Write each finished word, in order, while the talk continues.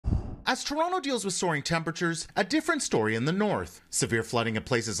As Toronto deals with soaring temperatures, a different story in the north. Severe flooding in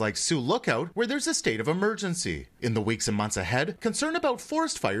places like Sioux Lookout, where there's a state of emergency. In the weeks and months ahead, concern about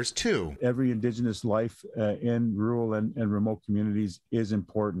forest fires too. Every Indigenous life in rural and remote communities is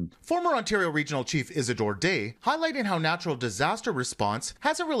important. Former Ontario Regional Chief Isidore Day highlighting how natural disaster response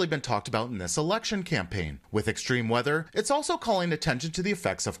hasn't really been talked about in this election campaign. With extreme weather, it's also calling attention to the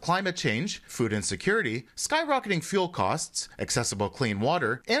effects of climate change, food insecurity, skyrocketing fuel costs, accessible clean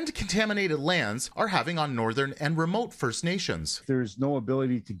water, and contaminated lands are having on northern and remote First Nations. There's no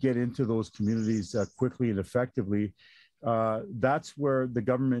ability to get into those communities quickly and effectively. That's where the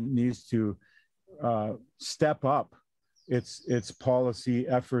government needs to step up its policy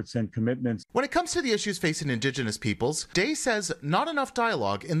efforts and commitments. When it comes to the issues facing Indigenous peoples, Day says not enough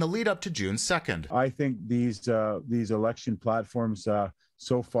dialogue in the lead up to June 2nd. I think these election platforms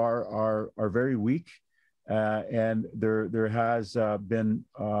so far are very weak, and there has been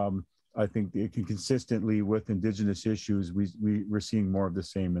I think consistently with Indigenous issues, we're seeing more of the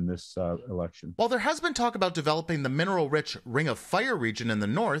same in this election. While there has been talk about developing the mineral-rich Ring of Fire region in the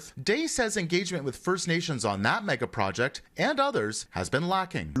north, Day says engagement with First Nations on that mega project and others has been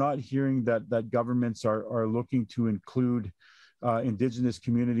lacking. We're not hearing that governments are looking to include Indigenous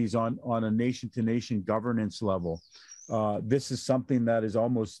communities on a nation-to-nation governance level. This is something that is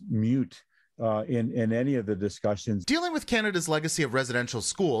almost mute in any of the discussions. Dealing with Canada's legacy of residential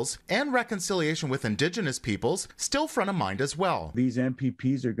schools and reconciliation with Indigenous peoples still front of mind as well. These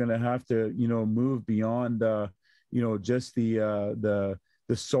MPPs are going to have to, move beyond, just the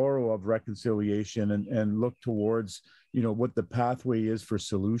sorrow of reconciliation and look towards, what the pathway is for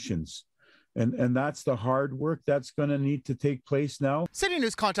solutions. And that's the hard work that's going to need to take place now.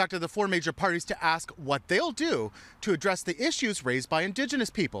 CityNews contacted the four major parties to ask what they'll do to address the issues raised by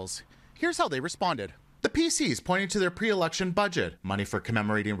Indigenous peoples. Here's how they responded. The PCs pointing to their pre-election budget, money for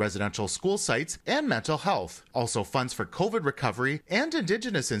commemorating residential school sites and mental health, also funds for COVID recovery and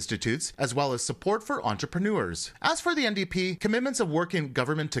Indigenous institutes, as well as support for entrepreneurs. As for the NDP, commitments of working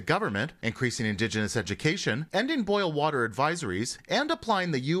government to government, increasing Indigenous education, ending boil water advisories, and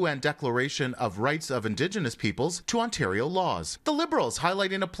applying the UN Declaration of Rights of Indigenous Peoples to Ontario laws. The Liberals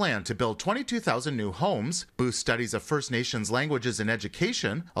highlighting a plan to build 22,000 new homes, boost studies of First Nations languages in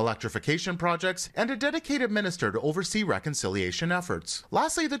education, electrification projects, and a dedicated minister to oversee reconciliation efforts.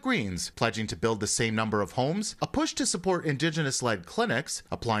 Lastly, the Greens, pledging to build the same number of homes, a push to support Indigenous-led clinics,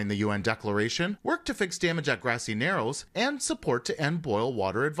 applying the UN Declaration, work to fix damage at Grassy Narrows, and support to end boil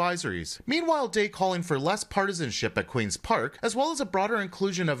water advisories. Meanwhile, Day calling for less partisanship at Queen's Park, as well as a broader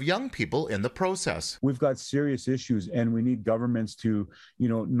inclusion of young people in the process. We've got serious issues, and we need governments to,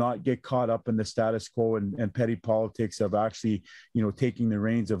 not get caught up in the status quo and petty politics of actually, taking the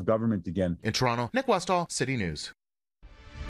reins of government again. In Toronto, Westoll, City News.